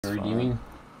Redeeming.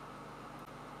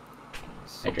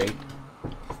 Hydrate.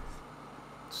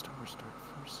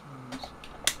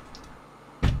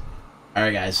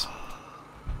 Alright guys.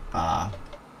 I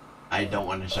don't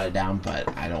want to shut it down, but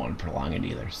I don't want to prolong it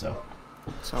either, so.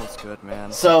 Sounds good,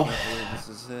 man. So, this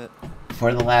is it.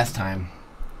 For the last time,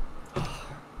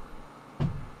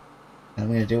 I'm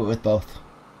going to do it with both.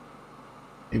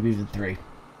 Maybe even three.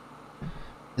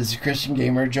 This is Christian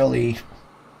Gamer Jolie.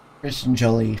 Christian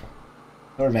Jolie.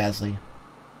 Or Vasley.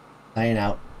 Signing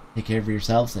out. Take care of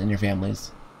yourselves and your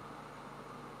families.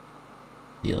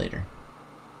 See you later.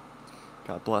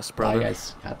 God bless, brother. Bye,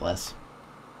 guys. God bless.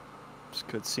 It's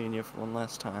good seeing you for one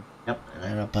last time. Yep,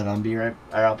 and I'll put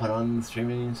on the stream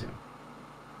again soon.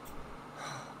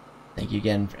 Thank you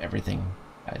again for everything,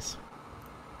 guys.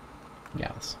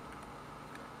 Gals.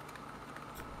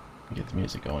 Get the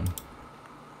music going.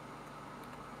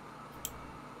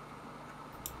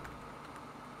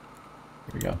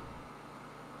 Here we go.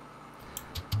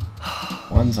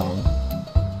 One song.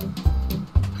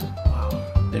 Wow.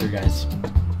 Later, guys.